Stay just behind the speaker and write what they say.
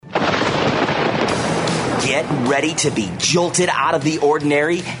Get ready to be jolted out of the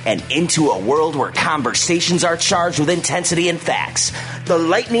ordinary and into a world where conversations are charged with intensity and facts. The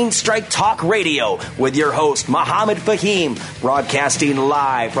Lightning Strike Talk Radio with your host, Mohammed Fahim, broadcasting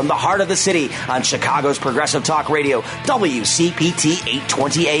live from the heart of the city on Chicago's Progressive Talk Radio, WCPT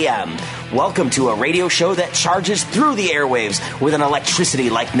 820 AM. Welcome to a radio show that charges through the airwaves with an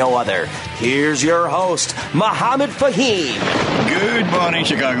electricity like no other. Here's your host, Mohammed Fahim. Good morning,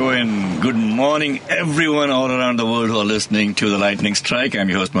 Chicago, and good morning, everyone all around the world who are listening to the Lightning Strike. I'm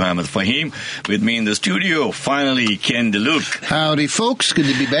your host, Mohammed Fahim. With me in the studio, finally, Ken DeLuke. Howdy, folks. Good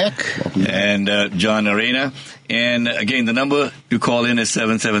to be back. And John Arena. And again, the number to call in is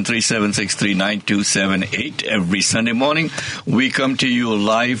 773-763-9278. Every Sunday morning, we come to you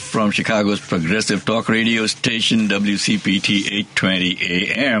live from Chicago's Progressive Talk Radio station, WCPT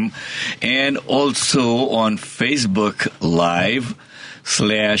 820 AM, and also on Facebook Live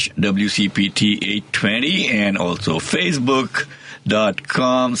 /WCPT 820, and also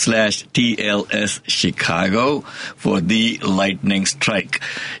Facebook.com/TLS Chicago for the Lightning Strike.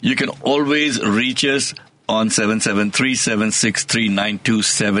 You can always reach us on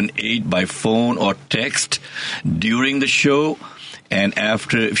 773-763-9278 by phone or text during the show. And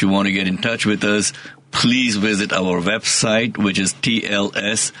after, if you want to get in touch with us, please visit our website, which is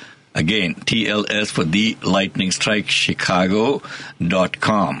TLS, again, TLS for the Lightning Strike Chicago.com.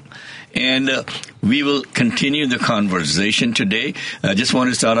 And we will continue the conversation today. I just want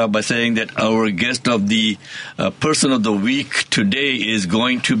to start out by saying that our guest of the person of the week today is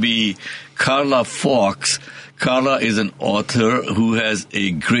going to be Carla Fox. Carla is an author who has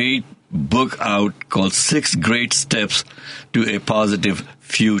a great book out called 6 Great Steps to a Positive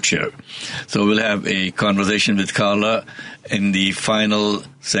Future. So we'll have a conversation with Carla in the final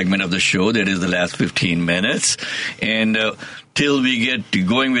segment of the show. That is the last 15 minutes. And till we get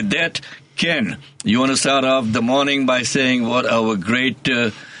going with that, Ken, you want to start off the morning by saying what our great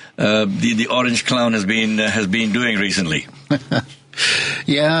the Orange Clown has been doing recently?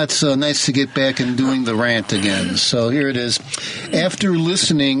 Yeah, it's nice to get back and doing the rant again. So here it is. After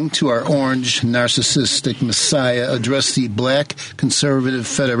listening to our orange narcissistic messiah address the Black Conservative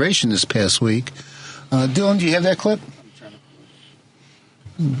Federation this past week, Dylan, do you have that clip?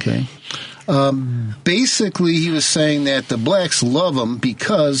 Okay. Basically, he was saying that the blacks love him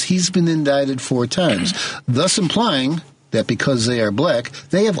because he's been indicted 4 times, thus implying that because they are black,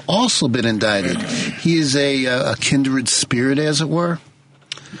 they have also been indicted. He is a kindred spirit, as it were.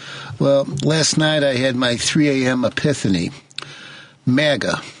 Well, last night I had my 3 a.m. epiphany.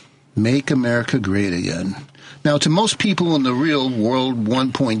 MAGA, Make America Great Again. Now, to most people in the real world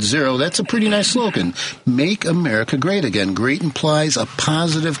 1.0, that's a pretty nice slogan. Make America Great Again. Great implies a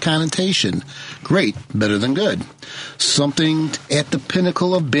positive connotation. Great, better than good. Something at the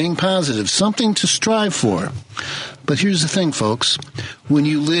pinnacle of being positive. Something to strive for. But here's the thing, folks. When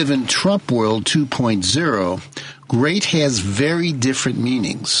you live in Trump World 2.0, great has very different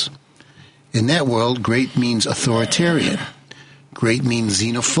meanings. In that world, great means authoritarian. Great means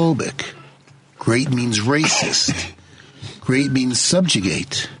xenophobic. Great means racist. Great means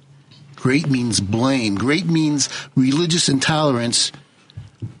subjugate. Great means blame. Great means religious intolerance.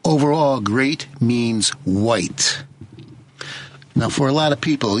 Overall, great means white. Now, for a lot of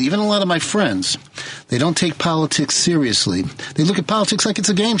people, even a lot of my friends, they don't take politics seriously. They look at politics like it's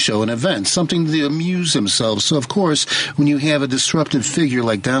a game show, an event, something to amuse themselves. So, of course, when you have a disruptive figure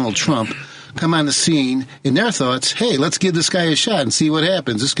like Donald Trump come on the scene, in their thoughts, hey, let's give this guy a shot and see what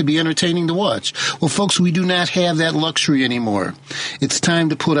happens. This could be entertaining to watch. Well, folks, we do not have that luxury anymore. It's time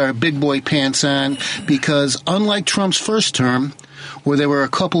to put our big boy pants on because unlike Trump's first term, where there were a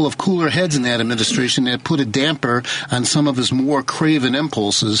couple of cooler heads in that administration that put a damper on some of his more craven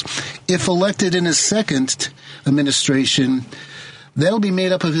impulses, if elected in his second administration, that'll be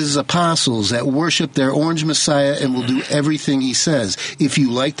made up of his apostles that worship their orange messiah and will do everything he says. If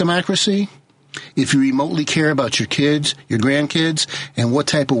you like democracy, if you remotely care about your kids, your grandkids, and what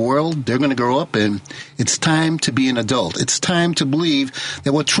type of world they're going to grow up in, it's time to be an adult. It's time to believe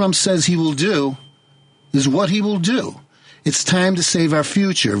that what Trump says he will do is what he will do. It's time to save our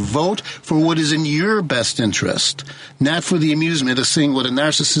future. Vote for what is in your best interest, not for the amusement of seeing what a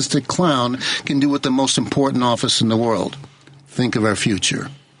narcissistic clown can do with the most important office in the world. Think of our future.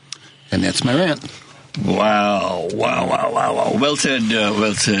 And that's my rant. Wow. Well said,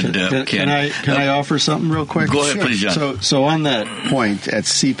 Ken. Can I offer something real quick? Go ahead, please, John. So on that point, at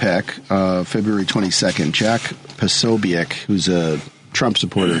CPAC, February 22nd, Jack Posobiec, who's a Trump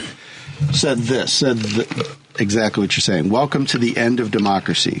supporter, said exactly what you're saying. Welcome to the end of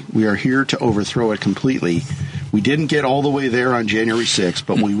democracy. We are here to overthrow it completely. We didn't get all the way there on January 6th,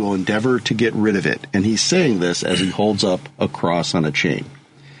 but we will endeavor to get rid of it. And he's saying this as he holds up a cross on a chain.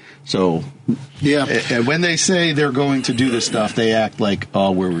 So, yeah. And when they say they're going to do this stuff, they act like,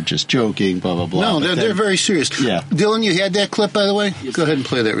 oh, we were just joking, blah, blah, blah. No, they're very serious. Yeah. Dylan, you had that clip, by the way? Yes. Go ahead and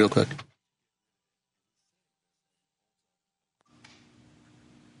play that real quick.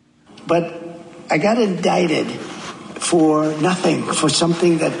 But I got indicted for nothing, for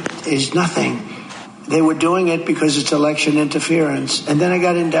something that is nothing. They were doing it because it's election interference. And then I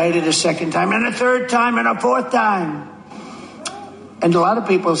got indicted a second time, and a third time, and a fourth time. And a lot of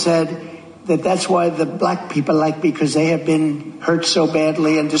people said that that's why the black people like me, because they have been hurt so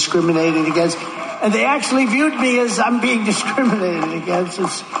badly and discriminated against. And they actually viewed me as I'm being discriminated against.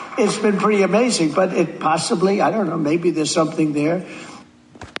 It's been pretty amazing. But it possibly, I don't know, maybe there's something there.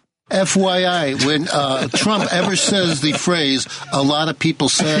 FYI, when Trump ever says the phrase, a lot of people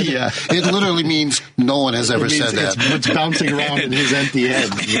said, it literally means no one has ever said that. It's bouncing around in his empty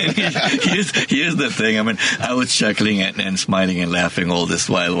head. Here's the thing. I mean, I was chuckling and smiling and laughing all this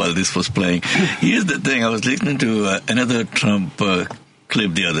while this was playing. Here's the thing. I was listening to another Trump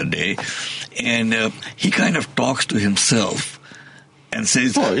clip the other day, and he kind of talks to himself. And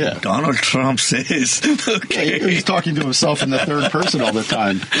says, Donald Trump says, okay. Yeah, he's talking to himself in the third person all the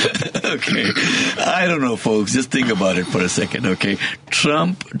time. Okay. I don't know, folks. Just think about it for a second, okay?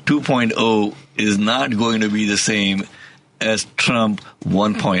 Trump 2.0 is not going to be the same as Trump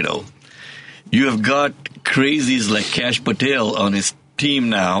 1.0. You have got crazies like Kash Patel on his team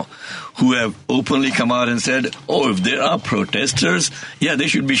now who have openly come out and said, oh, if there are protesters, they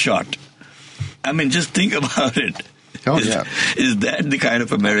should be shot. I mean, just think about it. Is that the kind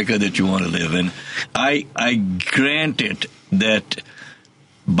of America that you want to live in? I grant it that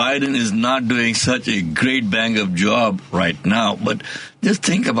Biden is not doing such a great bang-up job right now, but just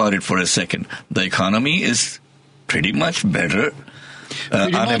think about it for a second. The economy is pretty much better.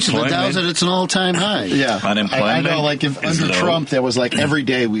 Pretty much. The Dow's at its an all-time high. Yeah, unemployment. I know. Like if under low. Trump, there was like every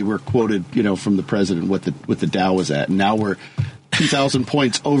day we were quoted, from the president what the Dow was at, and now we're 2,000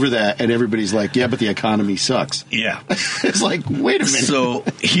 points over that, and everybody's like, yeah, but the economy sucks. Yeah. It's like, wait a minute. So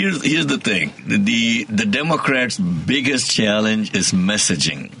here's the thing. The Democrats' biggest challenge is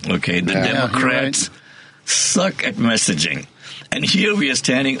messaging. Okay? The Democrats suck at messaging. And here we are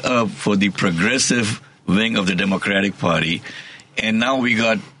standing up for the progressive wing of the Democratic Party, and now we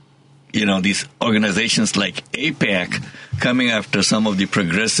got these organizations like AIPAC coming after some of the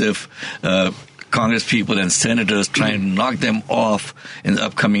progressive Congress people and senators trying to knock them off in the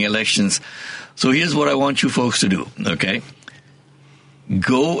upcoming elections. So here's what I want you folks to do, okay?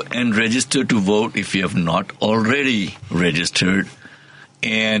 Go and register to vote if you have not already registered,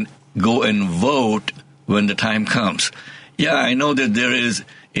 and go and vote when the time comes. Yeah, I know that there is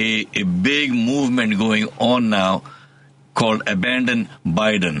a big movement going on now called Abandon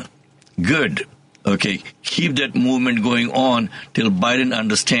Biden. Good. Okay, keep that movement going on till Biden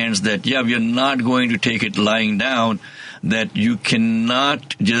understands that, we are not going to take it lying down, that you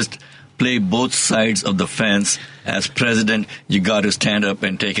cannot just play both sides of the fence. As president, you got to stand up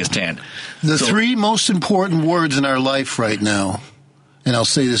and take a stand. The three most important words in our life right now, and I'll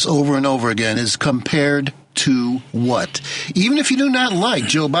say this over and over again, is compared to what? Even if you do not like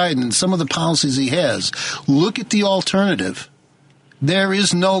Joe Biden and some of the policies he has, look at the alternative. There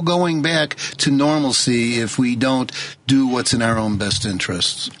is no going back to normalcy if we don't do what's in our own best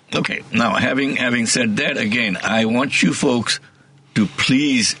interests. Okay. Now, having said that, again, I want you folks to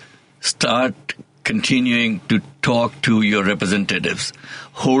please start continuing to talk to your representatives.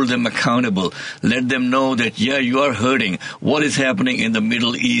 Hold them accountable. Let them know that, you are hurting. What is happening in the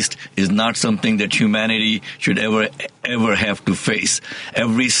Middle East is not something that humanity should ever have to face.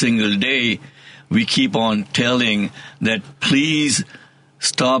 Every single day, we keep on telling that please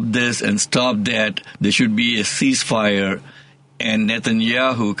stop this and stop that. There should be a ceasefire. And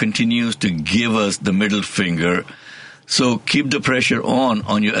Netanyahu continues to give us the middle finger. So keep the pressure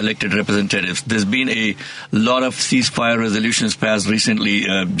on your elected representatives. There's been a lot of ceasefire resolutions passed recently,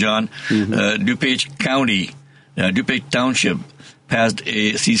 John. DuPage County, DuPage Township passed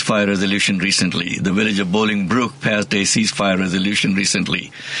a ceasefire resolution recently. The village of Bolingbrook passed a ceasefire resolution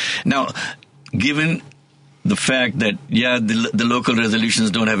recently. Now, given the fact that, the local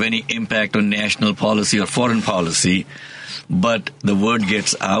resolutions don't have any impact on national policy or foreign policy, but the word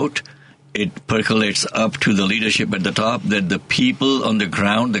gets out, it percolates up to the leadership at the top that the people on the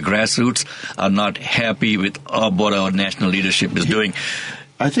ground, the grassroots, are not happy with what our national leadership is doing.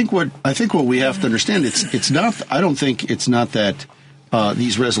 I think what we have to understand, it's not. I don't think it's not that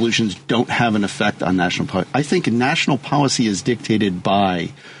these resolutions don't have an effect on national policy. I think national policy is dictated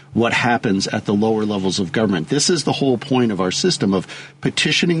by what happens at the lower levels of government. This is the whole point of our system of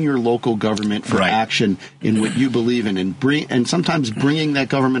petitioning your local government for action in what you believe in, and sometimes bringing that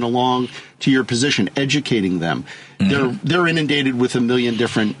government along to your position, educating them. They're inundated with a million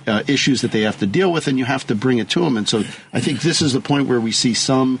different issues that they have to deal with, and you have to bring it to them. And so I think this is the point where we see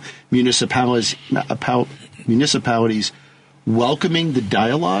some municipalities welcoming the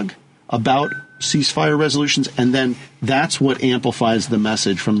dialogue about ceasefire resolutions, and then that's what amplifies the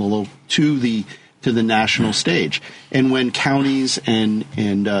message from the local to the national stage. And when counties and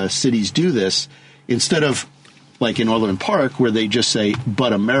cities do this, instead of like in Orland Park where they just say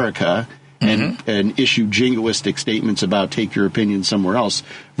 "but America" and issue jingoistic statements about take your opinion somewhere else,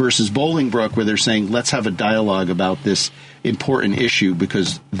 versus Bolingbrook where they're saying let's have a dialogue about this important issue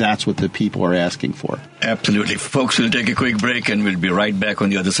because that's what the people are asking for. Absolutely. Folks, we'll take a quick break and we'll be right back on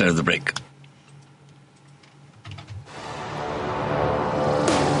the other side of the break.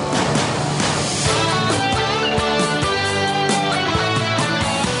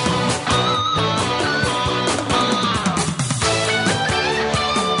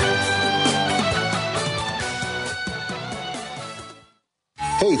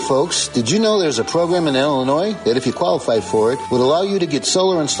 Hey folks, did you know there's a program in Illinois that if you qualify for it would allow you to get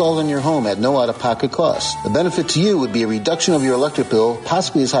solar installed in your home at no out-of-pocket cost? The benefit to you would be a reduction of your electric bill,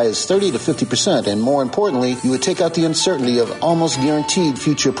 possibly as high as 30 to 50%, and more importantly, you would take out the uncertainty of almost guaranteed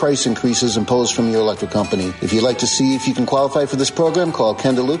future price increases imposed from your electric company. If you'd like to see if you can qualify for this program, call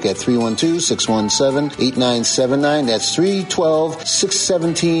Ken DeLuke at 312-617-8979. That's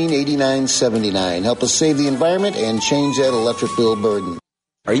 312-617-8979. Help us save the environment and change that electric bill burden.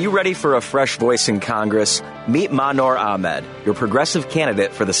 Are you ready for a fresh voice in Congress? Meet Manor Ahmed, your progressive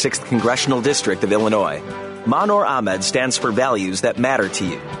candidate for the 6th Congressional District of Illinois. Manor Ahmed stands for values that matter to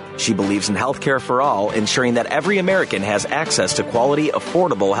you. She believes in health care for all, ensuring that every American has access to quality,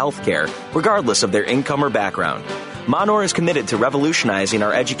 affordable health care, regardless of their income or background. Manor is committed to revolutionizing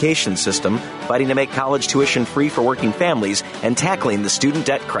our education system, fighting to make college tuition free for working families, and tackling the student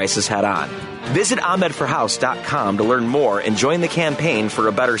debt crisis head on. Visit AhmedForHouse.com to learn more and join the campaign for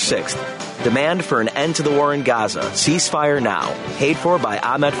a better 6th. Demand for an end to the war in Gaza. Ceasefire now. Paid for by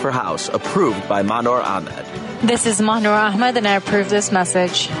Ahmed for House. Approved by Manor Ahmed. This is Manor Ahmed, and I approve this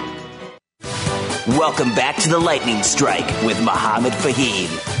message. Welcome back to the Lightning Strike with Mohammed Fahim.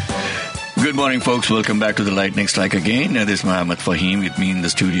 Good morning, folks. Welcome back to the Lightning Strike again. This is Mohammed Fahim with me in the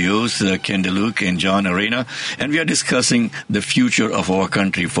studios, Ken DeLuke and John Arena. And we are discussing the future of our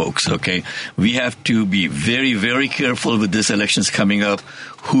country, folks, okay? We have to be very, very careful with these elections coming up,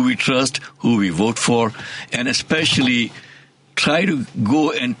 who we trust, who we vote for, and especially try to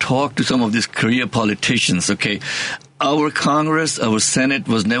go and talk to some of these career politicians, okay? Our Congress, our Senate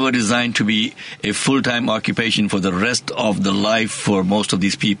was never designed to be a full-time occupation for the rest of the life for most of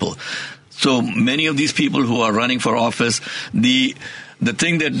these people. So many of these people who are running for office, the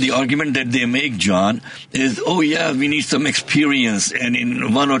argument that they make, John, is, oh yeah, we need some experience, and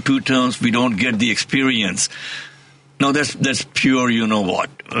in 1 or 2 terms we don't get the experience. No, that's pure you know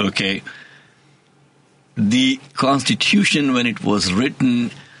what, okay? The Constitution, when it was written,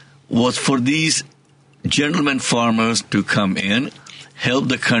 was for these gentlemen farmers to come in, help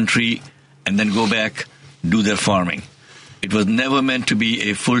the country, and then go back, do their farming. It was never meant to be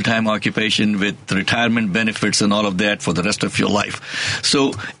a full-time occupation with retirement benefits and all of that for the rest of your life.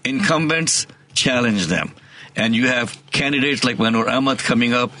 So incumbents challenge them. And you have candidates like Manor Ahmed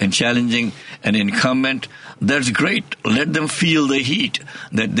coming up and challenging an incumbent. That's great. Let them feel the heat.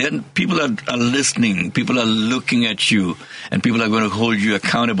 That then people are listening. People are looking at you. And people are going to hold you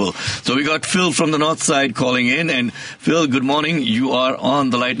accountable. So we got Phil from the north side calling in. And Phil, good morning. You are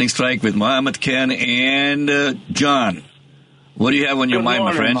on the Lightning Strike with Mohammed, Ken, and John. What do you have on your mind,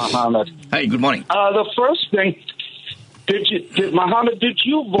 my friend? Mohammed. Hi, good morning. The first thing, did you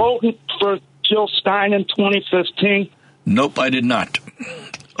vote for Jill Stein in 2015? Nope, I did not.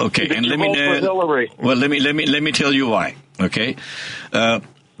 Okay, did you vote for Hillary? Well, let me tell you why. Okay, third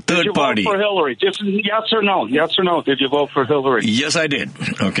did you party. Vote for Hillary? Just yes or no? Yes or no? Did you vote for Hillary? Yes, I did.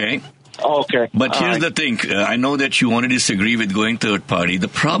 Okay. Okay. But here's the thing. I know that you want to disagree with going third party. The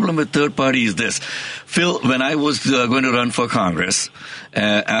problem with third party is this. Phil, when I was going to run for Congress,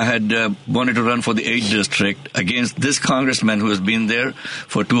 I had wanted to run for the 8th district against this congressman who has been there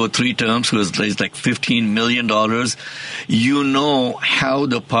for 2 or 3 terms, who has raised like $15 million. You know how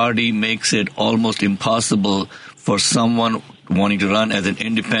the party makes it almost impossible for someone wanting to run as an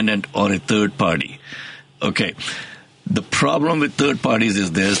independent or a third party. Okay. The problem with third parties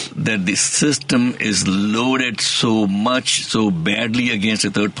is this, that the system is loaded so badly against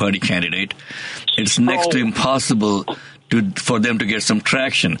a third party candidate. It's next to impossible for them to get some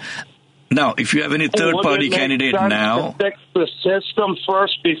traction. Now, if you have any third-party candidate now... to fix the system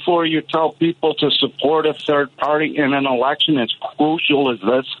first before you tell people to support a third party in an election as crucial as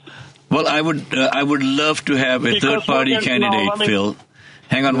this? Well, I would love to have a third-party candidate, Phil.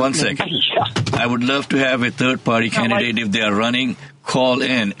 Hang on one second. I would love to have a third-party candidate if they are running. Call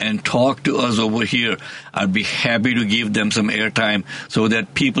in and talk to us over here. I'd be happy to give them some airtime so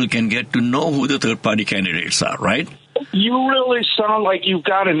that people can get to know who the third-party candidates are, right? You really sound like you've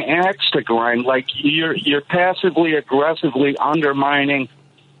got an axe to grind, like you're passively aggressively undermining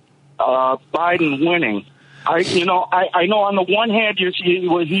Biden winning. I know on the one hand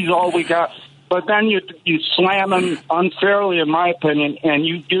he's all we got, but then you slam him unfairly, in my opinion, and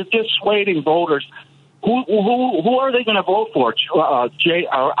you're dissuading voters. Who are they going to vote for?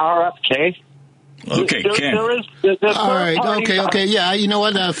 RFK? Okay, Ken. All right, okay. Yeah, you know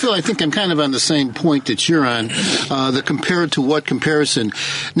what, Phil, I think I'm kind of on the same point that you're on. The compared to what comparison.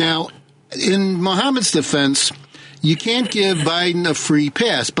 Now, in Mohammed's defense, you can't give Biden a free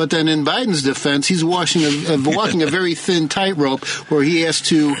pass. But then in Biden's defense, he's walking a very thin tightrope where he has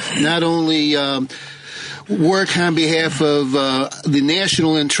to not only work on behalf of the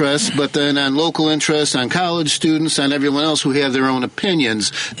national interests, but then on local interests, on college students, on everyone else who have their own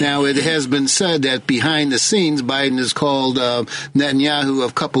opinions. Now, it has been said that behind the scenes, Biden has called Netanyahu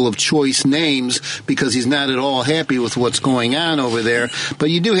a couple of choice names because he's not at all happy with what's going on over there. But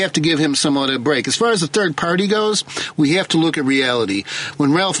you do have to give him somewhat of a break. As far as the third party goes, we have to look at reality.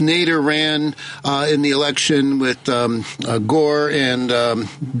 When Ralph Nader ran in the election with Gore and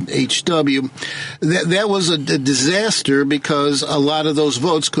H.W., that was a disaster because a lot of those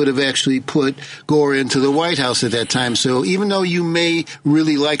votes could have actually put Gore into the White House at that time. So even though you may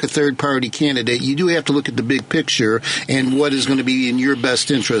really like a third-party candidate, you do have to look at the big picture and what is going to be in your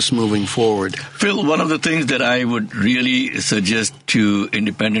best interest moving forward. Phil, one of the things that I would really suggest to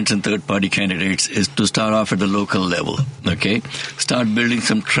independents and third-party candidates is to start off at the local level, okay? Start building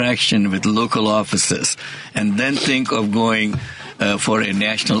some traction with local offices and then think of going for a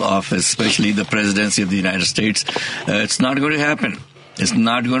national office, especially the presidency of the United States. It's not going to happen. It's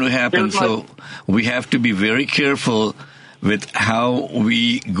not going to happen. So we have to be very careful with how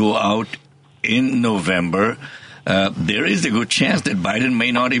we go out in November. There is a good chance that Biden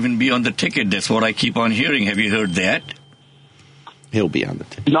may not even be on the ticket. That's what I keep on hearing. Have you heard that? He'll be on the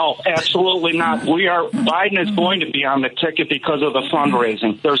ticket. No, absolutely not. Biden is going to be on the ticket because of the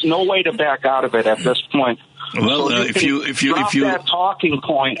fundraising. There's no way to back out of it at this point. Well, so if you that talking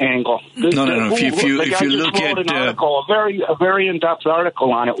point angle. No. If you look at an article, a very in-depth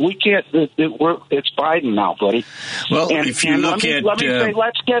article on it. We can't. It's Biden now, buddy. Well, if you look at, let me say,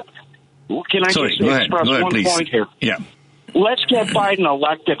 let's get. Can I just express one point here? Yeah. Let's get Biden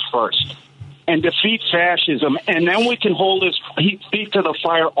elected first and defeat fascism, and then we can hold his feet to the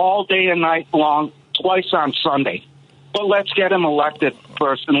fire all day and night long, twice on Sunday. But let's get him elected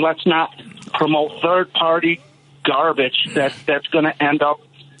first, and let's not promote third-party garbage that's going to end up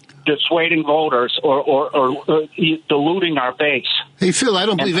dissuading voters or diluting our base. Hey, Phil, I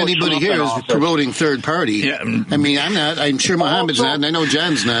don't believe anybody here is promoting third party. Yeah. I mean, I'm not. I'm sure Mohammed's not, and I know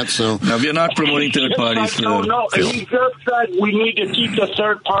John's not. So no, we're not promoting third parties. No. He just said we need to keep the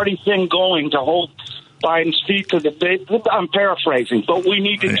third party thing going to hold Biden's feet to the base. I'm paraphrasing, but we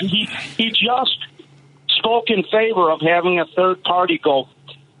need to. He just spoke in favor of having a third party go.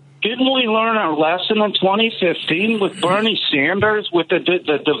 Didn't we learn our lesson in 2015 with Bernie Sanders, with the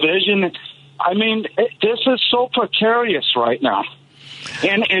division? I mean, this is so precarious right now.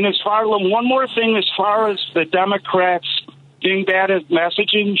 And as far as one more thing, as far as the Democrats being bad at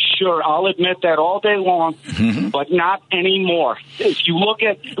messaging, sure, I'll admit that all day long, but not anymore. If you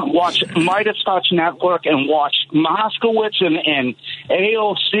watch Midas Touch Network and watch Moskowitz and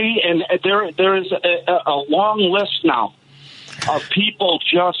AOC, and there is a long list now of people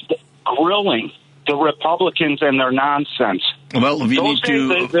just grilling the Republicans and their nonsense. Well, we need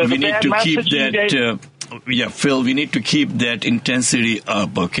to keep that. Phil, we need to keep that intensity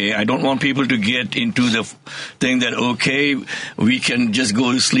up, okay? I don't want people to get into the thing that, okay, we can just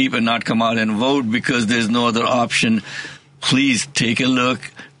go to sleep and not come out and vote because there's no other option. Please take a look.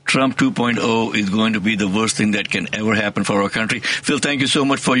 Trump 2.0 is going to be the worst thing that can ever happen for our country. Phil, thank you so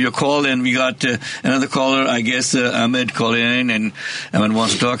much for your call. And we got another caller, I guess, Ahmed calling in, and Ahmed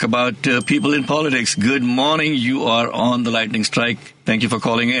wants to talk about people in politics. Good morning. You are on the Lightning Strike. Thank you for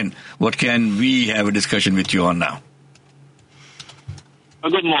calling in. What can we have a discussion with you on now?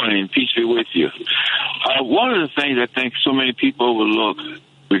 Good morning. Peace be with you. One of the things I think so many people overlook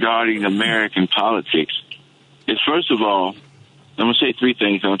regarding American politics is, first of all, I'm going to say three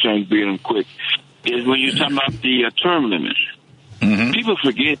things. I'm trying to be them quick. is when you're talking about the term limits. Mm-hmm. People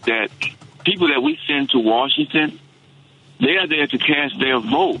forget that people that we send to Washington, they are there to cast their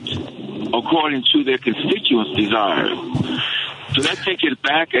vote according to their constituents' desires. So that takes it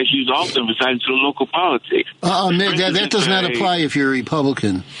back, as you often emphasize, to local politics. That does not apply if you're a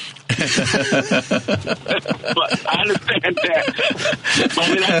Republican. But I understand that.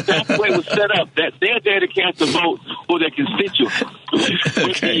 But that's the way it was set up, that they're there to cast a vote for their constituents.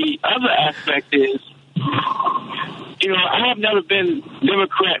 But the other aspect is, I have never been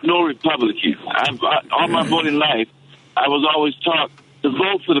Democrat nor Republican. All my voting life, I was always taught to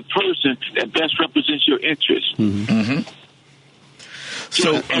vote for the person that best represents your interests. Mm-hmm.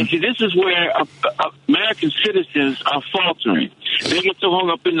 And see, this is where American citizens are faltering. They get so hung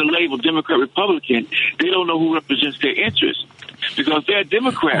up in the label Democrat-Republican, they don't know who represents their interests. Because there are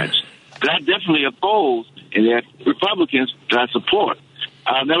Democrats that I definitely oppose, and there are Republicans that I support.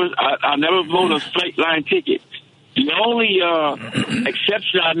 I'll never vote a straight line ticket. The only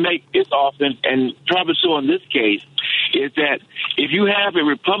exception I make this often, and probably so in this case, is that if you have a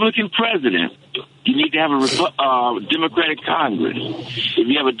Republican president, you need to have a Democratic Congress. If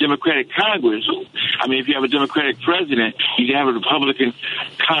you have a Democratic Congress, if you have a Democratic president, you need to have a Republican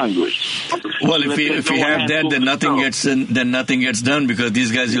Congress. Well, if we have that, then nothing gets done because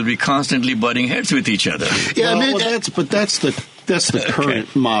these guys will be constantly butting heads with each other. Yeah, that's the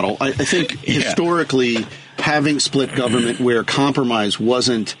current model. I think historically, having split government where compromise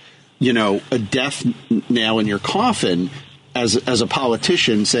wasn't, a death nail in your coffin as a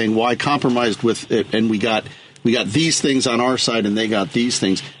politician saying, well, I compromised with it and we got these things on our side and they got these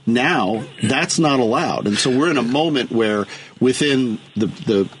things. Now that's not allowed. And so we're in a moment where within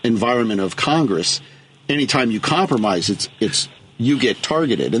the environment of Congress, anytime you compromise, it's you get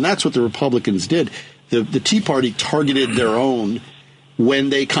targeted. And that's what the Republicans did. The Tea Party targeted their own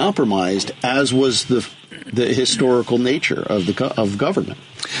when they compromised, as was the historical nature of government.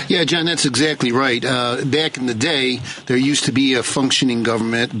 Yeah, John, that's exactly right. Back in the day, there used to be a functioning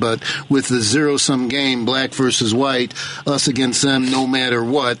government, but with the zero-sum game, black versus white, us against them, no matter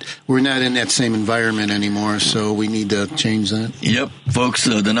what, we're not in that same environment anymore, so we need to change that. Yep. Folks,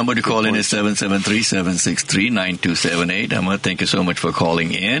 the number to call in is 773-763-9278. Amma, thank you so much for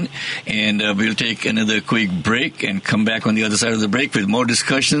calling in. And we'll take another quick break and come back on the other side of the break with more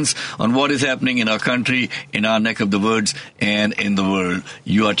discussions on what is happening in our country, in our neck of the woods, and in the world.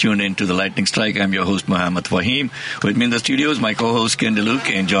 You are tuned in to the Lightning Strike. I'm your host, Muhammad Fahim. With me in the studios, my co-host, Ken DeLuke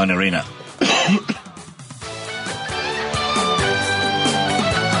and John Arena.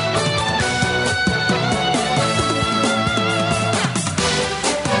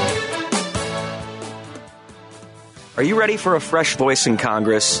 Are you ready for a fresh voice in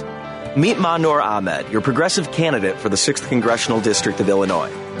Congress? Meet Manor Ahmed, your progressive candidate for the 6th Congressional District of Illinois.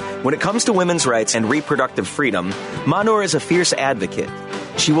 When it comes to women's rights and reproductive freedom, Manor is a fierce advocate.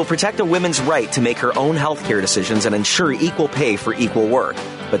 She will protect a woman's right to make her own health care decisions and ensure equal pay for equal work.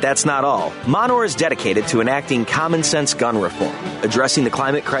 But that's not all. Manor is dedicated to enacting common sense gun reform, addressing the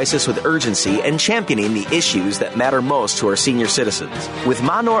climate crisis with urgency, and championing the issues that matter most to our senior citizens. With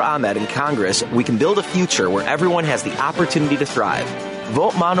Manor Ahmed in Congress, we can build a future where everyone has the opportunity to thrive.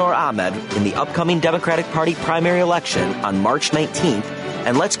 Vote Manor Ahmed in the upcoming Democratic Party primary election on March 19th,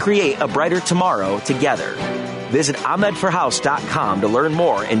 and let's create a brighter tomorrow together. Visit AhmedForHouse.com to learn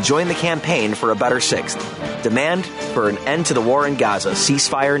more and join the campaign for a better 6th. Demand for an end to the war in Gaza.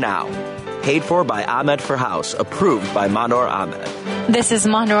 Ceasefire now. Paid for by Ahmed for House. Approved by Manor Ahmed. This is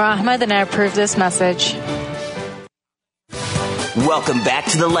Manor Ahmed, and I approve this message. Welcome back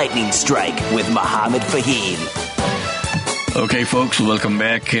to the Lightning Strike with Muhammad Fahim. Okay, folks, welcome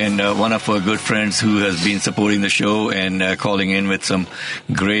back. And one of our good friends who has been supporting the show and calling in with some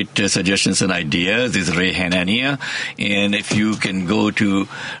great suggestions and ideas is Ray Hanania. And if you can go to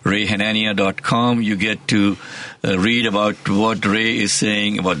rayhanania.com, you get to read about what Ray is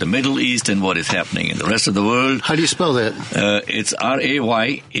saying about the Middle East and what is happening in the rest of the world. How do you spell that? It's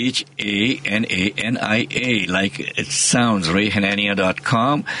RayHanania, like it sounds,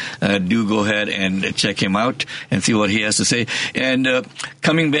 rayhanania.com. Do go ahead and check him out and see what he has to say. And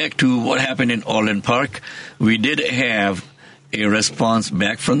coming back to what happened in Orland Park, we did have a response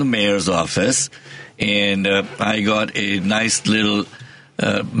back from the mayor's office, and I got a nice little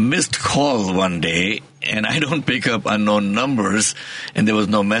missed call one day, and I don't pick up unknown numbers, and there was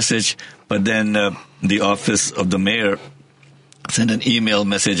no message, but then the office of the mayor sent an email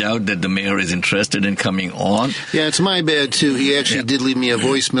message out that the mayor is interested in coming on. Yeah, it's my bad, too. He actually did leave me a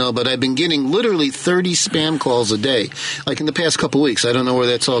voicemail, but I've been getting literally 30 spam calls a day, like in the past couple weeks. I don't know where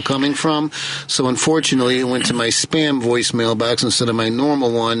that's all coming from. So, unfortunately, it went to my spam voicemail box instead of my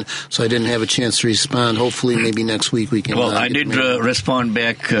normal one, so I didn't have a chance to respond. Hopefully, maybe next week we can... Well, I did respond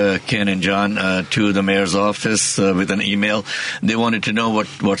back, Ken and John, to the mayor's office with an email. They wanted to know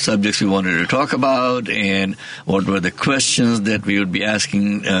what subjects we wanted to talk about and what were the questions that we would be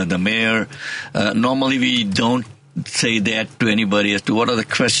asking the mayor. Normally, we don't say that to anybody as to what are the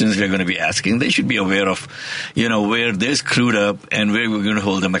questions we're going to be asking. They should be aware of, where they screwed up and where we're going to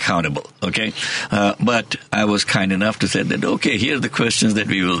hold them accountable, okay? But I was kind enough to say that, okay, here are the questions that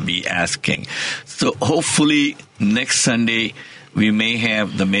we will be asking. So hopefully next Sunday, we may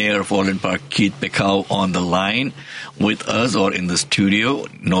have the mayor of Orland Park, Keith Pekau, on the line with us or in the studio.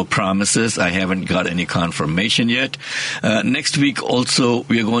 No promises. I haven't got any confirmation yet. Next week also,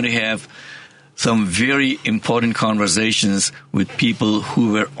 we are going to have some very important conversations with people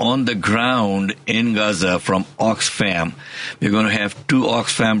who were on the ground in Gaza from Oxfam. We're going to have 2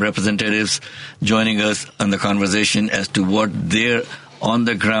 Oxfam representatives joining us on the conversation as to what their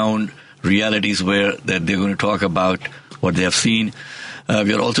on-the-ground realities were that they're going to talk about, what they have seen.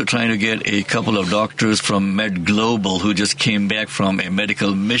 We are also trying to get a couple of doctors from Med Global who just came back from a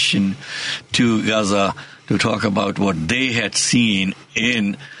medical mission to Gaza to talk about what they had seen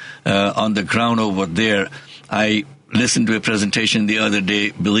on the ground over there. I listened to a presentation the other day.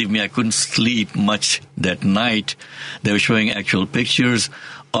 Believe me, I couldn't sleep much that night. They were showing actual pictures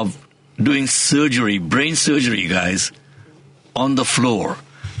of doing surgery, brain surgery, guys, on the floor.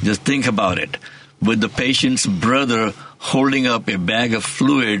 Just think about it. With the patient's brother holding up a bag of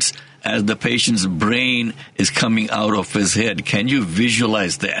fluids as the patient's brain is coming out of his head. Can you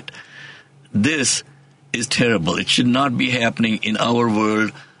visualize that? This is terrible. It should not be happening in our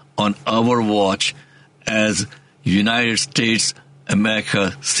world on our watch as United States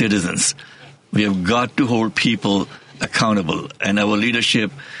America citizens. We have got to hold people accountable, and our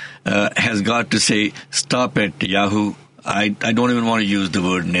leadership has got to say, stop it, Yahoo. I don't even want to use the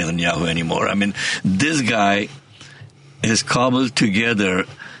word Netanyahu anymore. I mean, this guy has cobbled together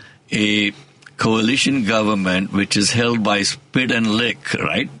a coalition government which is held by spit and lick,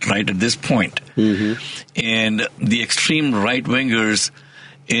 right at this point. Mm-hmm. And the extreme right-wingers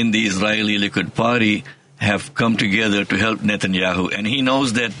in the Israeli Likud Party have come together to help Netanyahu. And he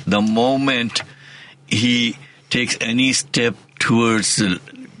knows that the moment he takes any step towards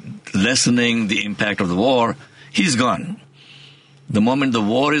lessening the impact of the war, he's gone. The moment the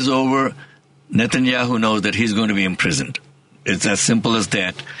war is over, Netanyahu knows that he's going to be imprisoned. It's as simple as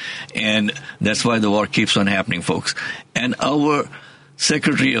that. And that's why the war keeps on happening, folks. And our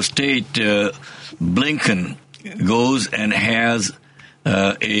Secretary of State, Blinken, goes and has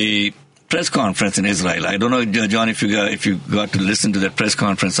a press conference in Israel. I don't know, John, if you got to listen to that press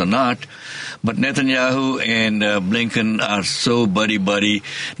conference or not, but Netanyahu and Blinken are so buddy-buddy.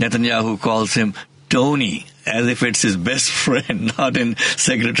 Netanyahu calls him Tony, as if it's his best friend, not in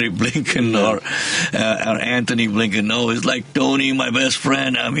Secretary Blinken or Anthony Blinken. No, it's like, Tony, my best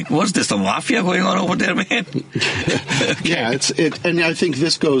friend. I mean, what's this, a mafia going on over there, man? Okay. Yeah, and I think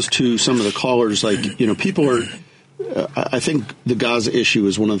this goes to some of the callers, like, people are, I think the Gaza issue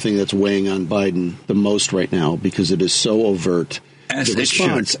is one of the things that's weighing on Biden the most right now because it is so overt. As the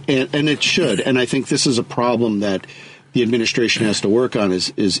response, and it should. And I think this is a problem that the administration has to work on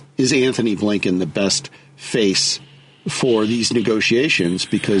is Anthony Blinken the best face for these negotiations?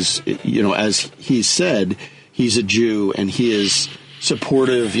 Because, as he said, he's a Jew and he is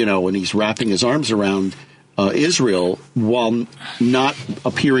supportive, and he's wrapping his arms around Israel while not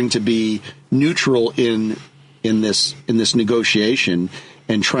appearing to be neutral in this negotiation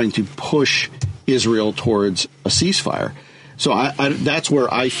and trying to push Israel towards a ceasefire. So that's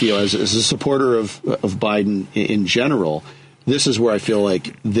where I feel, as a supporter of Biden in general, this is where I feel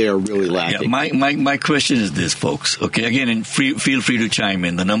like they're really lacking. Yeah, my question is this, folks. Okay, again, feel free to chime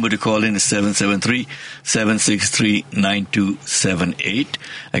in. The number to call in is 773-763-9278.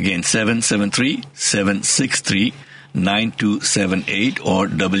 Again, 773-763-9278 or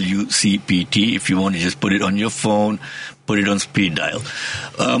WCPT if you want to just put it on your phone, put it on speed dial.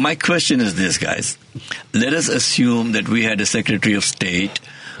 My question is this, guys. Let us assume that we had a Secretary of State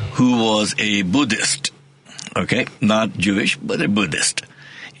who was a Buddhist, okay, not Jewish, but a Buddhist,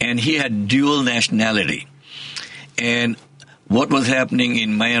 and he had dual nationality. And what was happening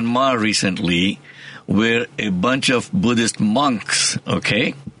in Myanmar recently, where a bunch of Buddhist monks,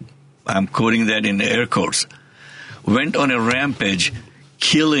 okay, I'm quoting that in air quotes, went on a rampage,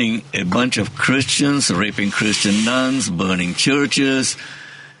 killing a bunch of Christians, raping Christian nuns, burning churches,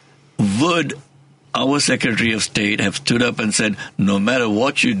 would our Secretary of State have stood up and said, no matter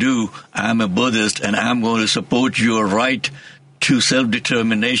what you do, I'm a Buddhist and I'm going to support your right to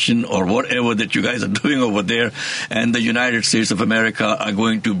self-determination or whatever that you guys are doing over there, and the United States of America are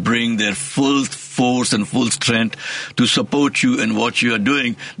going to bring their full force and full strength to support you in what you are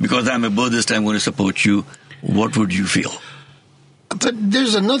doing because I'm a Buddhist, I'm going to support you, what would you feel? But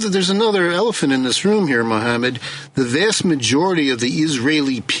there's another elephant in this room here, Mohammed. The vast majority of the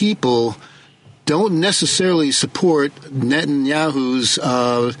Israeli people don't necessarily support Netanyahu's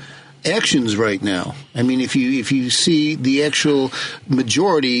actions right now. I mean, if you see the actual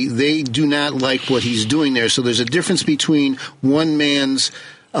majority, they do not like what he's doing there. So there's a difference between one man's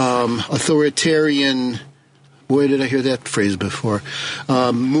authoritarian, where did I hear that phrase before,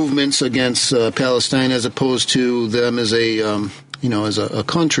 movements against Palestine as opposed to them as a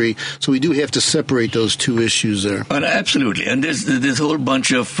country. So we do have to separate those two issues there. Well, absolutely. And there's a whole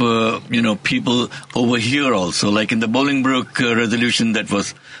bunch of, people over here also. Like in the Bolingbroke resolution that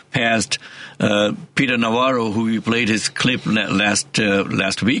was passed, Peter Navarro, who we played his clip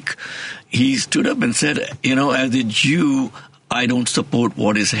last week, he stood up and said, as a Jew, I don't support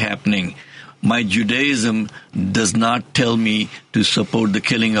what is happening. My Judaism does not tell me to support the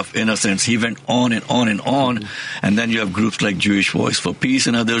killing of innocents. He went on and on and on. And then you have groups like Jewish Voice for Peace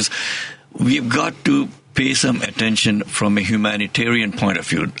and others. We've got to pay some attention from a humanitarian point of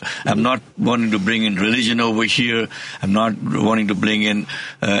view. I'm not wanting to bring in religion over here. I'm not wanting to bring in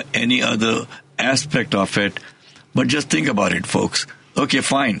any other aspect of it. But just think about it, folks. Okay,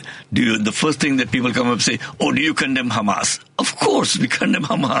 fine. The first thing that people come up and say, oh, do you condemn Hamas? Of course, we condemn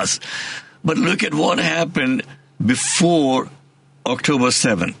Hamas. But look at what happened before October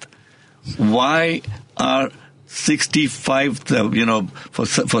 7th. Why are 65, for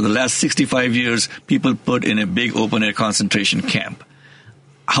the last 65 years, people put in a big open-air concentration camp?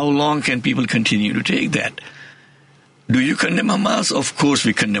 How long can people continue to take that? Do you condemn Hamas? Of course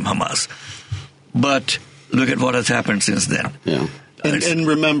we condemn Hamas. But look at what has happened since then. Yeah. And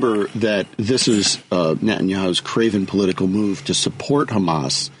remember that this is Netanyahu's craven political move to support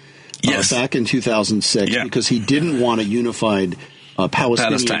Hamas. Yes. Back in 2006, because he didn't want a unified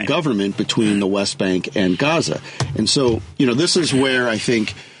Palestinian government between the West Bank and Gaza. And so, this is where I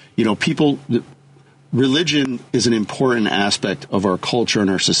think, religion is an important aspect of our culture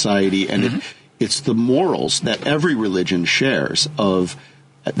and our society, and it's the morals that every religion shares of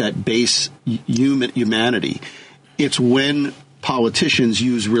that base humanity. It's when politicians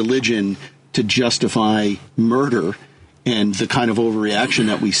use religion to justify murder and the kind of overreaction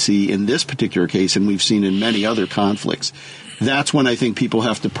that we see in this particular case, and we've seen in many other conflicts, that's when I think people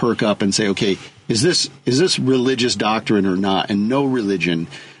have to perk up and say, okay, is this religious doctrine or not? And no religion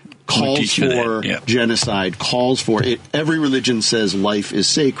calls for genocide, calls for it. Every religion says life is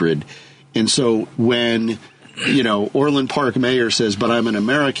sacred. And so when, Orland Park Mayor says, but I'm an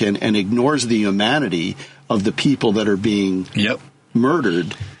American, and ignores the humanity of the people that are being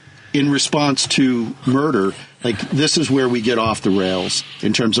murdered in response to murder, like this is where we get off the rails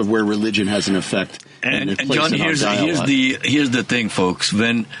in terms of where religion has an effect. And John, here's the thing, folks.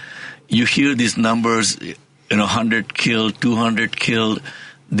 When you hear these numbers, 100 killed, 200 killed,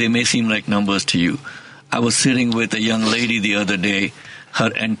 they may seem like numbers to you. I was sitting with a young lady the other day. Her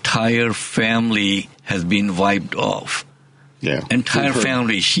entire family has been wiped off. Yeah, entire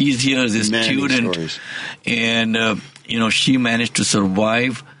family. She's here as a student, stories. And she managed to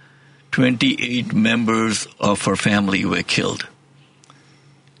survive. 28 members of her family were killed.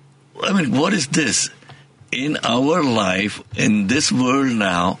 I mean, what is this? In our life, in this world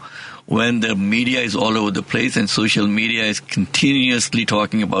now, when the media is all over the place and social media is continuously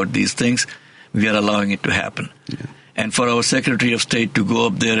talking about these things, we are allowing it to happen. Yeah. And for our Secretary of State to go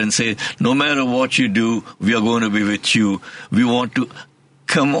up there and say, no matter what you do, we are going to be with you. We want to...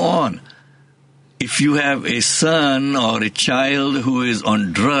 Come on. If you have a son or a child who is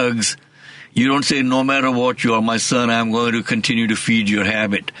on drugs, you don't say, no matter what, you are my son, I'm going to continue to feed your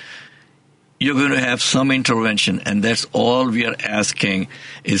habit. You're going to have some intervention, and that's all we are asking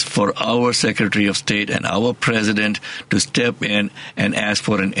is for our Secretary of State and our President to step in and ask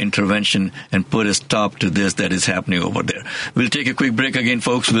for an intervention and put a stop to this that is happening over there. We'll take a quick break again,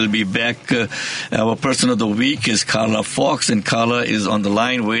 folks. We'll be back. Our person of the week is Carla Fox, and Carla is on the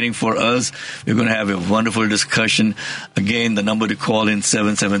line waiting for us. We're going to have a wonderful discussion. Again, the number to call in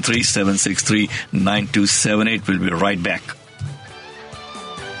 773-763-9278. We'll be right back.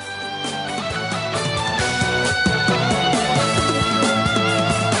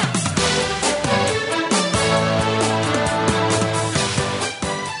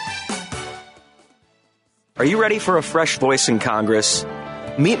 Are you ready for a fresh voice in Congress?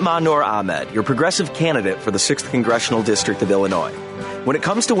 Meet Mahnur Ahmed, your progressive candidate for the 6th Congressional District of Illinois. When it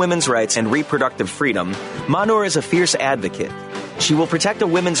comes to women's rights and reproductive freedom, Mahnur is a fierce advocate. She will protect a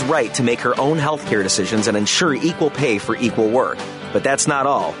woman's right to make her own health care decisions and ensure equal pay for equal work. But that's not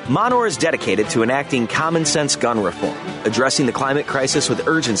all. Mahnur is dedicated to enacting common sense gun reform, addressing the climate crisis with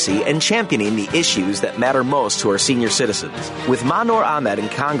urgency, and championing the issues that matter most to our senior citizens. With Mahnur Ahmed in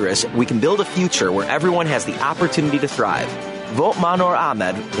Congress, we can build a future where everyone has the opportunity to thrive. Vote Mahnur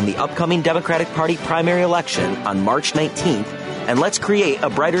Ahmed in the upcoming Democratic Party primary election on March 19th, and let's create a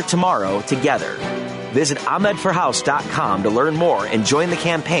brighter tomorrow together. Visit AhmedForHouse.com to learn more and join the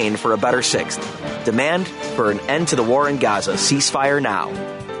campaign for a better 6th. Demand for an end to the war in Gaza. Ceasefire now.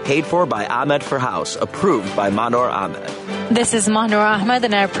 Paid for by Ahmed for House. Approved by Mahnur Ahmed. This is Mahnur Ahmed,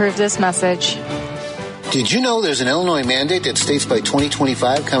 and I approve this message. Did you know there's an Illinois mandate that states by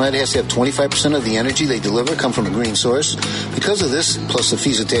 2025, ComEd has to have 25% of the energy they deliver come from a green source? Because of this, plus the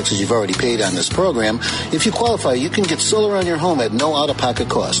fees and taxes you've already paid on this program, if you qualify, you can get solar on your home at no out-of-pocket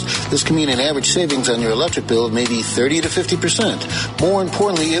cost. This can mean an average savings on your electric bill of maybe 30 to 50%. More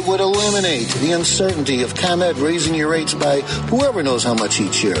importantly, it would eliminate the uncertainty of ComEd raising your rates by whoever knows how much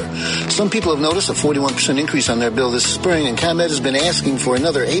each year. Some people have noticed a 41% increase on their bill this spring, and ComEd has been asking for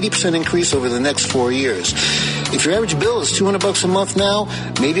another 80% increase over the next 4 years. If your average bill is $200 a month now,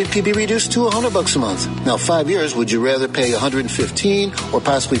 maybe it could be reduced to $100 a month. Now, 5 years, would you rather pay $115 or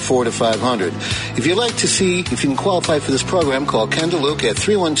possibly $400 to $500? If you'd like to see if you can qualify for this program, call Ken DeLuke at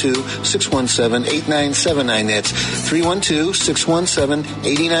 312-617-8979. That's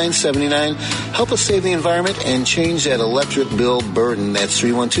 312-617-8979. Help us save the environment and change that electric bill burden. That's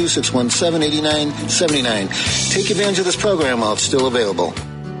 312-617-8979. Take advantage of this program while it's still available.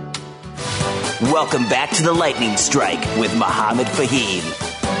 Welcome back to the Lightning Strike with Mohammed Fahim.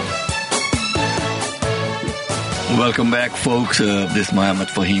 Welcome back, folks. This is Mohammed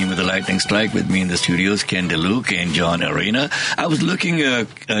Fahim with the Lightning Strike. With me in the studios, Ken DeLuke and John Arena. I was looking,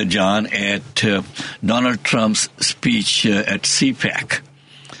 John, at Donald Trump's speech at CPAC.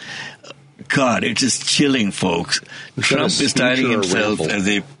 God, it is chilling, folks. Trump is styling himself as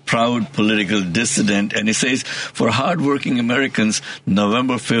a proud political dissident, and he says, for hardworking Americans,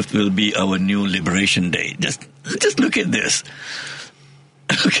 November 5th will be our new Liberation Day. Just look at this.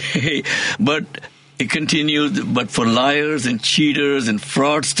 Okay, but it continues, but for liars and cheaters and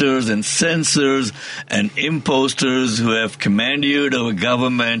fraudsters and censors and imposters who have commanded our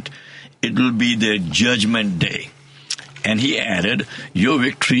government, it will be their judgment day. And he added, your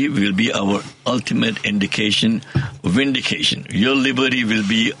victory will be our ultimate vindication. Your liberty will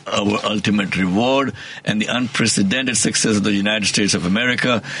be our ultimate reward, and the unprecedented success of the United States of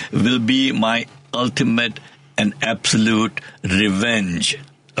America will be my ultimate and absolute revenge.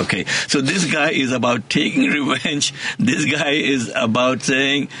 Okay, so this guy is about taking revenge. This guy is about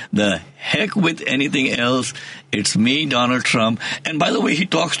saying, the heck with anything else. It's me, Donald Trump. And by the way, he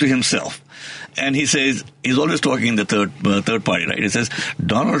talks to himself. And he says, he's always talking in the third party, right? He says,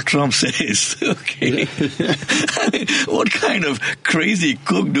 Donald Trump says, okay. I mean, what kind of crazy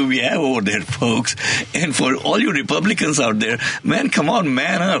cook do we have over there, folks? And for all you Republicans out there, man, come on,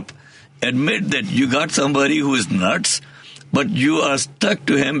 man up. Admit that you got somebody who is nuts, but you are stuck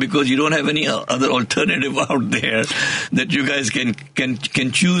to him because you don't have any other alternative out there that you guys can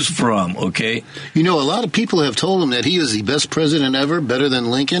choose from, okay? You know, a lot of people have told him that he is the best president ever, better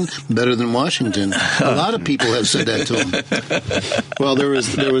than Lincoln, better than Washington. A lot of people have said that to him. Well, there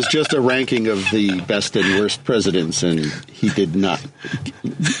was just a ranking of the best and worst presidents, and he did not.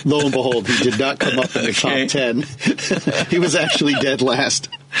 Lo and behold, he did not come up in the top 10. He was actually dead last.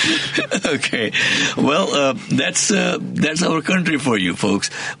 Okay. Well, that's our country for you, folks.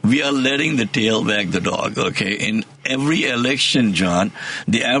 We are letting the tail wag the dog, okay? In every election, John,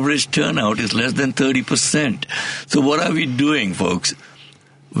 the average turnout is less than 30%. So what are we doing, folks?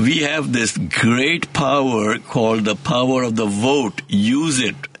 We have this great power called the power of the vote. Use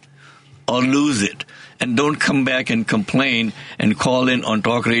it or lose it. And don't come back and complain and call in on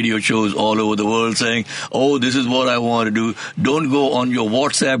talk radio shows all over the world saying, oh, this is what I want to do. Don't go on your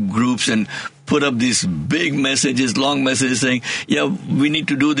WhatsApp groups and put up these big messages, long messages saying, yeah, we need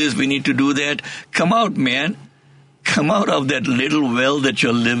to do this, we need to do that. Come out, man. Come out of that little well that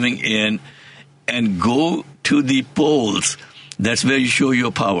you're living in and go to the polls. That's where you show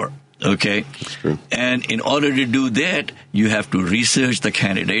your power. Okay? That's true. And in order to do that, you have to research the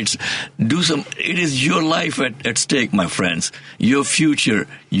candidates. It is your life at stake, my friends. Your future,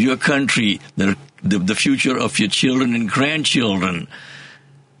 your country, the future of your children and grandchildren.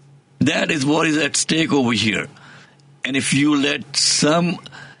 That is what is at stake over here. And if you let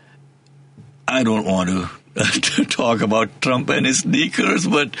I don't want to to talk about Trump and his sneakers.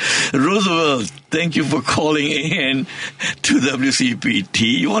 But Roosevelt, thank you for calling in to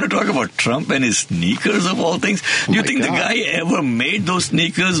WCPT. You want to talk about Trump and his sneakers of all things? Do you think the guy ever made those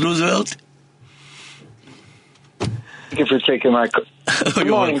sneakers, Roosevelt? Thank you for taking my call. Good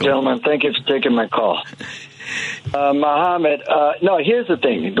morning, gentlemen. Thank you for taking my call. Muhammad, no, here's the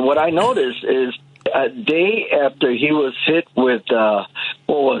thing. What I noticed is a day after he was hit with,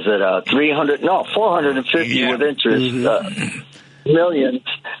 450 with interest, millions,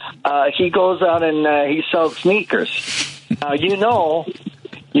 he goes out and he sells sneakers. Now, you know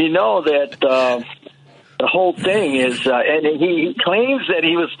that the whole thing is, and he claims that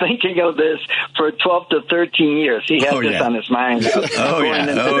he was thinking of this for 12 to 13 years. He had this on his mind. Yeah.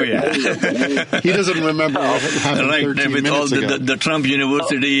 He doesn't remember what happened 13 with all the Trump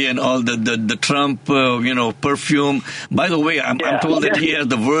University and all the Trump, perfume. By the way, I'm told that he has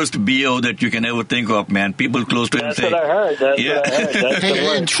the worst BO that you can ever think of, man. People close to him That's say... what I heard. That's what I heard.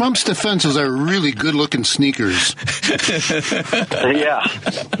 Hey, and Trump's defenses are really good-looking sneakers. Yeah.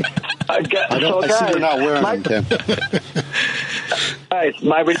 I see you're not wearing them, Tim. Guys,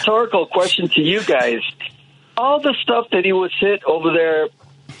 my rhetorical question to you guys, all the stuff that he was hit over there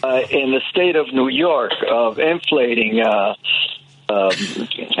in the state of New York of inflating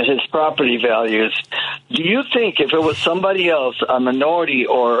his property values, do you think if it was somebody else, a minority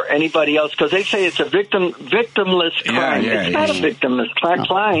or anybody else, because they say it's a victimless crime. It's not a victimless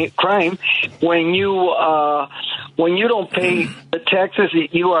crime when you don't pay the taxes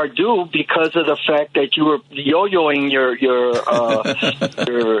that you are due because of the fact that you were yo-yoing your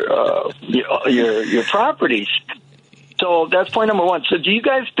properties. So that's point number one. So do you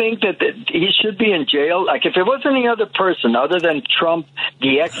guys think that he should be in jail? Like, if it was any other person other than Trump,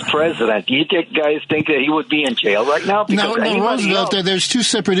 the ex-president, do you guys think that he would be in jail right now? No, Roosevelt, there's two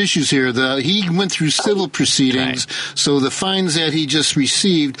separate issues here. He went through civil proceedings, so the fines that he just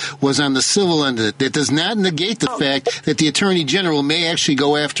received was on the civil end of it. That does not negate the fact that the Attorney General may actually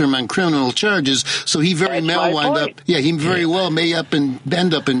go after him on criminal charges, so he very well may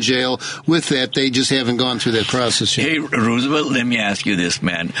end up in jail with that. They just haven't gone through that process yet. Hey, Roosevelt, let me ask you this,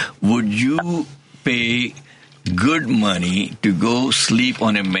 man. Would you pay good money to go sleep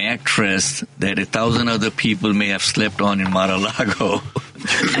on a mattress that 1,000 other people may have slept on in Mar-a-Lago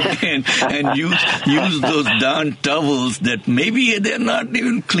and use those down towels that maybe they're not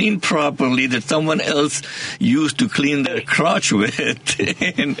even cleaned properly, that someone else used to clean their crotch with?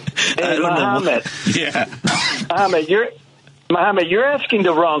 And I don't Muhammad, know. Yeah. Muhammad, you're asking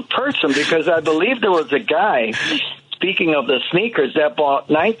the wrong person, because I believe there was a guy, speaking of the sneakers, that bought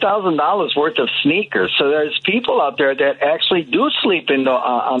 $9,000 worth of sneakers. So there's people out there that actually do sleep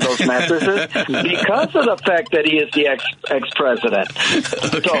on those mattresses because of the fact that he is the ex-president.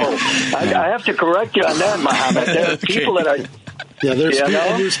 Okay. So I have to correct you on that, Muhammad. There are people that are... Yeah,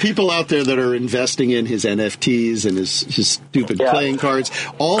 there's people out there that are investing in his NFTs and his stupid playing cards,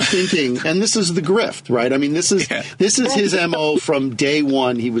 all thinking, and this is the grift, right? I mean, this is his MO from day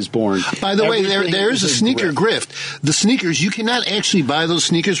one he was born. By the way, there is a sneaker grift. The sneakers, you cannot actually buy those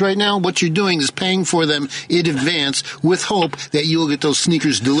sneakers right now. What you're doing is paying for them in advance with hope that you will get those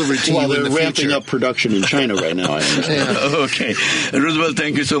sneakers delivered to you in the future. They're ramping up production in China right now, I understand. Okay. Roosevelt,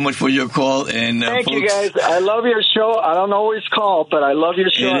 thank you so much for your call. And thank you, guys. I love your show. I don't always call, but I love your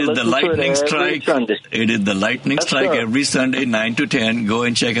show. It is the Lightning Strike. It is the Lightning Strike every Sunday, 9 to 10. Go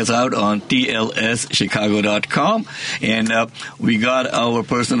and check us out on TLSChicago.com. And we got our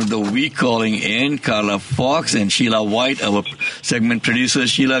person of the week calling in, Carla Fox and Sheila White, our segment producer.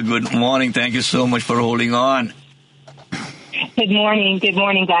 Sheila, good morning. Thank you so much for holding on. Good morning,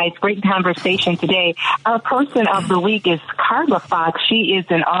 guys. Great conversation today. Our person of the week is Carla Fox. She is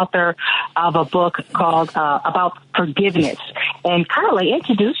an author of a book called about forgiveness. And Carla,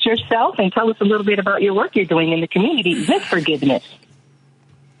 introduce yourself and tell us a little bit about your work you're doing in the community with forgiveness.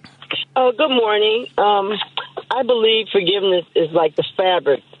 Good morning. I believe forgiveness is like the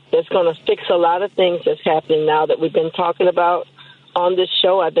fabric that's going to fix a lot of things that's happening now that we've been talking about on this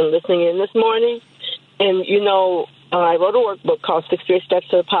show. I've been listening in this morning. And, I wrote a workbook called 63 Steps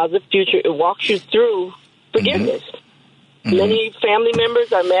to a Positive Future. It walks you through forgiveness. Mm-hmm. Many family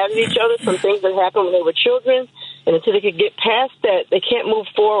members are mad at each other from things that happened when they were children, and until they can get past that, they can't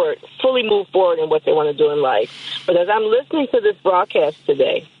fully move forward in what they want to do in life. But as I'm listening to this broadcast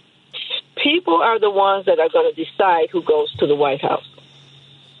today, people are the ones that are going to decide who goes to the White House.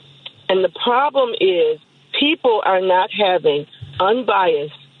 And the problem is people are not having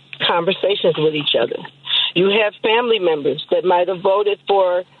unbiased conversations with each other. You have family members that might have voted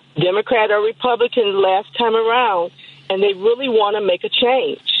for Democrat or Republican last time around, and they really want to make a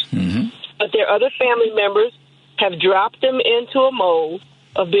change. Mm-hmm. but their other family members have dropped them into a mold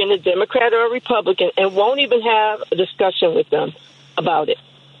of being a Democrat or a Republican and won't even have a discussion with them about it.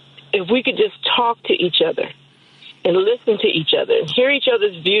 If we could just talk to each other and listen to each other and hear each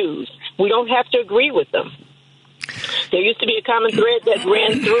other's views, we don't have to agree with them. There used to be a common thread that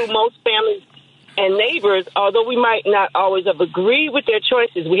ran through most families and neighbors, although we might not always have agreed with their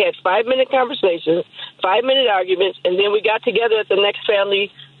choices. We had 5-minute conversations, 5-minute arguments, and then we got together at the next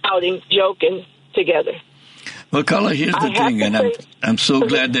family outing, joking together. Well, Carla, here's the thing, and I'm so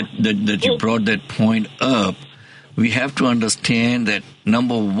glad that you brought that point up. We have to understand that,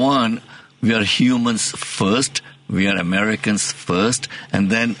 number one, we are humans first, we are Americans first, and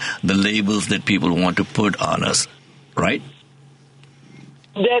then the labels that people want to put on us, right?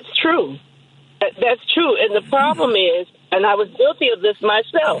 That's true. That's true. And the problem is, and I was guilty of this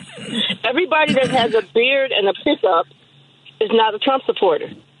myself, everybody that has a beard and a pickup is not a Trump supporter.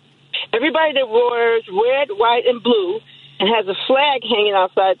 Everybody that wears red, white, and blue and has a flag hanging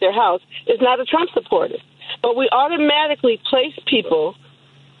outside their house is not a Trump supporter. But we automatically place people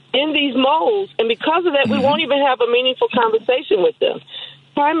in these molds, and because of that, we won't even have a meaningful conversation with them.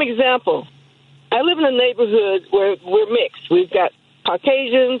 Prime example, I live in a neighborhood where we're mixed. We've got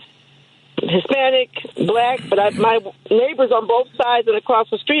Caucasians, Hispanic, Black, but my neighbors on both sides and across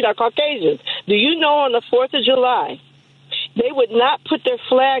the street are Caucasians. Do you know on the 4th of July, they would not put their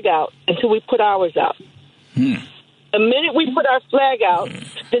flag out until we put ours out? The minute we put our flag out,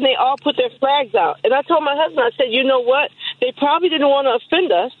 then they all put their flags out. And I told my husband, I said, you know what? They probably didn't want to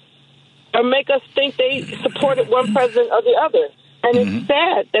offend us or make us think they supported one president or the other. And it's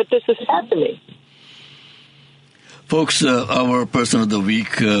sad that this is happening. Folks, our person of the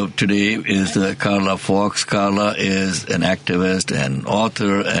week today is Carla Fox. Carla is an activist, an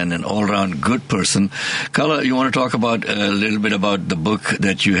author, and an all-around good person. Carla, you want to talk about a little bit about the book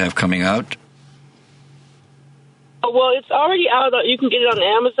that you have coming out? Well, it's already out. You can get it on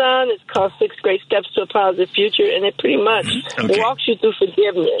Amazon. It's called 6 Great Steps to a Positive Future, and it pretty much walks you through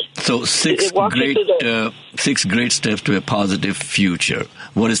forgiveness. So 6 great steps to a positive future.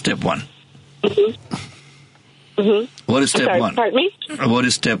 What is step 1? What is step 1? Pardon me? What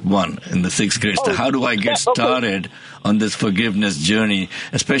is step 1 in the 6 great steps? How do I get started on this forgiveness journey,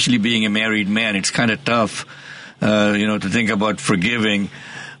 especially being a married man? It's kind of tough, to think about forgiving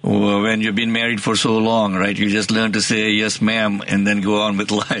when you've been married for so long, right? You just learn to say, yes, ma'am, and then go on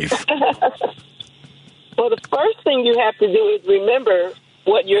with life. Well, the first thing you have to do is remember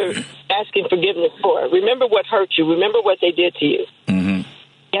what you're asking forgiveness for. Remember what hurt you. Remember what they did to you. You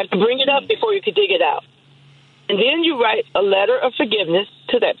have to bring it up before you can dig it out. And then you write a letter of forgiveness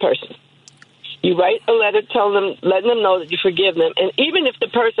to that person. You write a letter letting them know that you forgive them. And even if the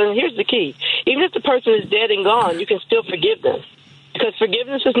person, here's the key, even if the person is dead and gone, you can still forgive them. Because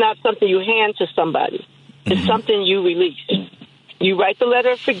forgiveness is not something you hand to somebody. It's something you release. You write the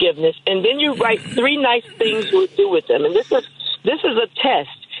letter of forgiveness, and then you write 3 nice things you would do with them. And this is a test,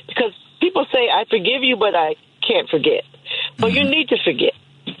 because people say, I forgive you, but I can't forget. Well, you need to forget.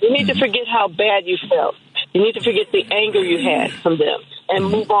 You need to forget how bad you felt. You need to forget the anger you had from them and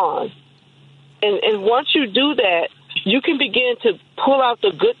move on. And once you do that, you can begin to pull out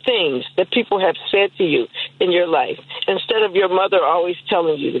the good things that people have said to you in your life. Instead of your mother always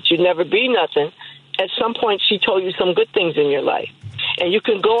telling you that you'd never be nothing, at some point she told you some good things in your life. And you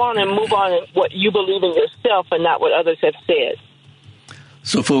can go on and move on in what you believe in yourself and not what others have said.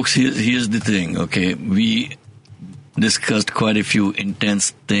 So, folks, here's the thing, okay? We discussed quite a few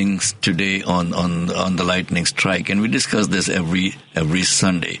intense things today on the lightning strike, and we discuss this every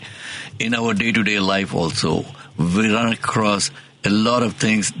Sunday. In our day-to-day life also, we run across a lot of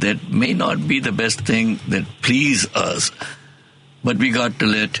things that may not be the best thing that please us, but we got to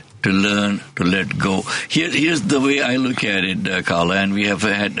learn to let go. Here's the way I look at it, Carla, and we have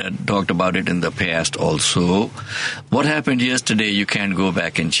talked about it in the past also. What happened yesterday, you can't go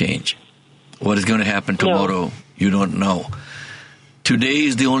back and change. What is going to happen tomorrow, you don't know. Today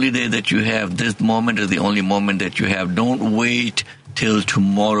is the only day that you have. This moment is the only moment that you have. Don't wait till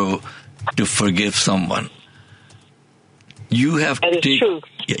tomorrow to forgive someone. You have to take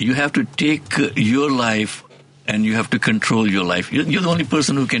your life, and you have to control your life. You're the only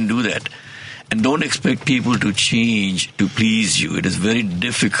person who can do that. And don't expect people to change to please you. It is very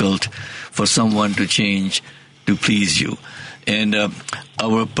difficult for someone to change to please you. And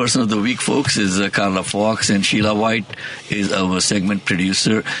our person of the week, folks, is Carla Fox, and Sheila White is our segment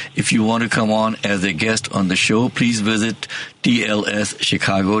producer. If you want to come on as a guest on the show, please visit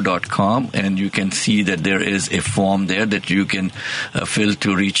tlschicago.com, and you can see that there is a form there that you can fill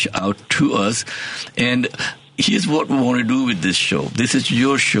to reach out to us. And here's what we want to do with this show. This is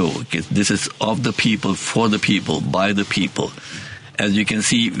your show. This is of the people, for the people, by the people. As you can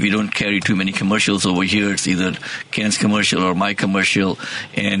see, we don't carry too many commercials over here. It's either Ken's commercial or my commercial.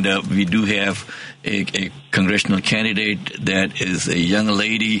 And we do have a congressional candidate that is a young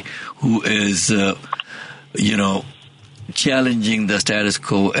lady who is, challenging the status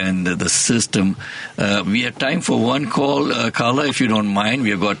quo and the system. We have time for one call. Carla, if you don't mind, we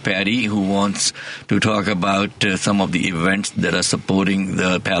have got Patty who wants to talk about some of the events that are supporting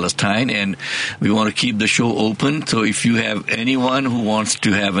the Palestine, and we want to keep the show open. So if you have anyone who wants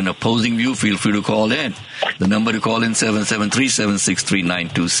to have an opposing view, feel free to call in. The number to call in,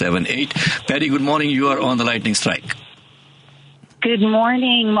 773-763-9278. Patty, good morning. You are on the Lightning Strike. Good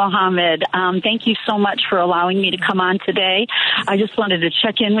morning, Mohammed. Thank you so much for allowing me to come on today. I just wanted to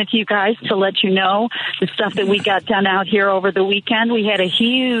check in with you guys to let you know the stuff that we got done out here over the weekend. We had a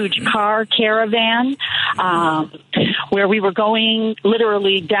huge car caravan where we were going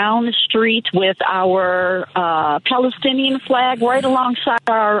literally down the street with our Palestinian flag right alongside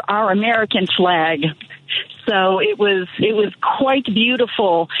our American flag. So it was quite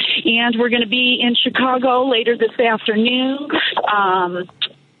beautiful. And we're going to be in Chicago later this afternoon,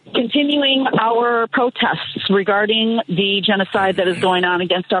 continuing our protests regarding the genocide that is going on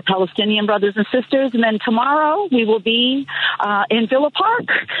against our Palestinian brothers and sisters. And then tomorrow we will be in Villa Park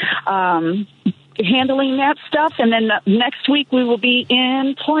handling that stuff. And then next week we will be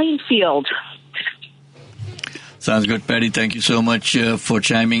in Plainfield. Sounds good, Patty. Thank you so much for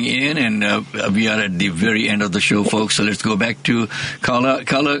chiming in. And we are at the very end of the show, folks. So let's go back to Carla.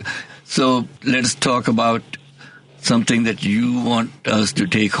 Carla, so let's talk about something that you want us to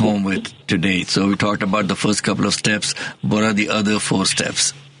take home with today. So we talked about the first couple of steps. What are the other 4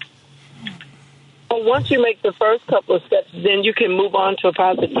 steps? Well, once you make the first couple of steps, then you can move on to a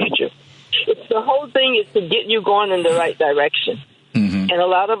positive future. The whole thing is to get you going in the right direction. Mm-hmm. And a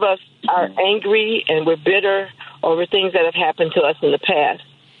lot of us are angry and we're bitter over things that have happened to us in the past.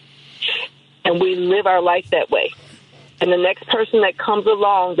 And we live our life that way. And the next person that comes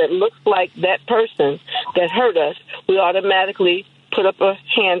along that looks like that person that hurt us, we automatically put up a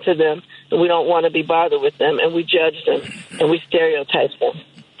hand to them, and we don't want to be bothered with them, and we judge them, and we stereotype them.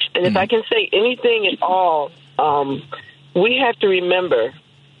 And if I can say anything at all, we have to remember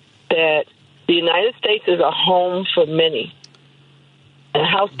that the United States is a home for many. And a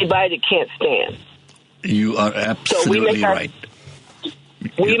house divided can't stand. You are absolutely right.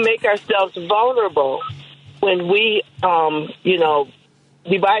 We make ourselves vulnerable when we,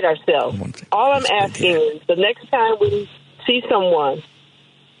 divide ourselves. All I'm asking is the next time we see someone,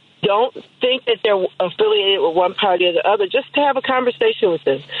 don't think that they're affiliated with one party or the other. Just to have a conversation with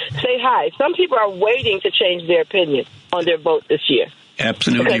them. Say hi. Some people are waiting to change their opinion on their vote this year.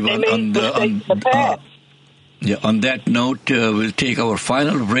 Absolutely. On that note, we'll take our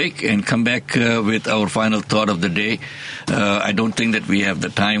final break and come back with our final thought of the day. I don't think that we have the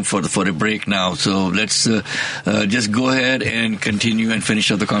time for a break now, so let's just go ahead and continue and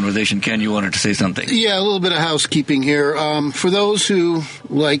finish up the conversation. Ken, you wanted to say something? Yeah, a little bit of housekeeping here. For those who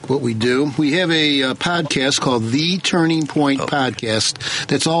like what we do, we have a podcast called The Turning Point Podcast.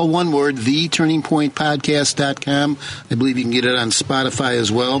 That's all one word, theturningpointpodcast.com. I believe you can get it on Spotify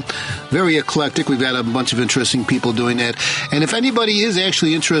as well. Very eclectic. We've got a bunch of interesting people doing that. And if anybody is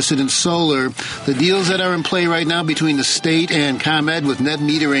actually interested in solar, the deals that are in play right now between the state and ComEd with net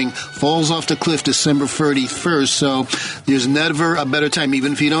metering falls off the cliff December 31st. So there's never a better time.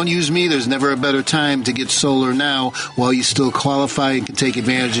 Even if you don't use me, there's never a better time to get solar now while you still qualify and can take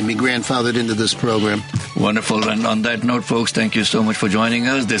advantage and be grandfathered into this program. Wonderful. And on that note, folks, thank you so much for joining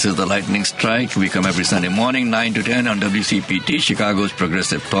us. This is the Lightning Strike. We come every Sunday morning, 9 to 10 on WCPT, Chicago's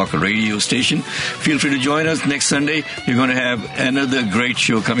progressive talk radio station. Feel free to join us. Next Sunday, you're going to have another great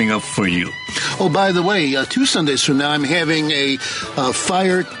show coming up for you. Oh, by the way, 2 Sundays from now, I'm having a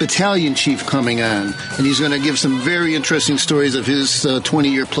fire battalion chief coming on, and he's going to give some very interesting stories of his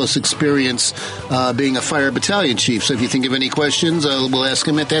 20-year-plus experience being a fire battalion chief. So if you think of any questions, we'll ask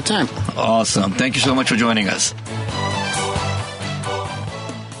him at that time. Awesome. Thank you so much for joining us.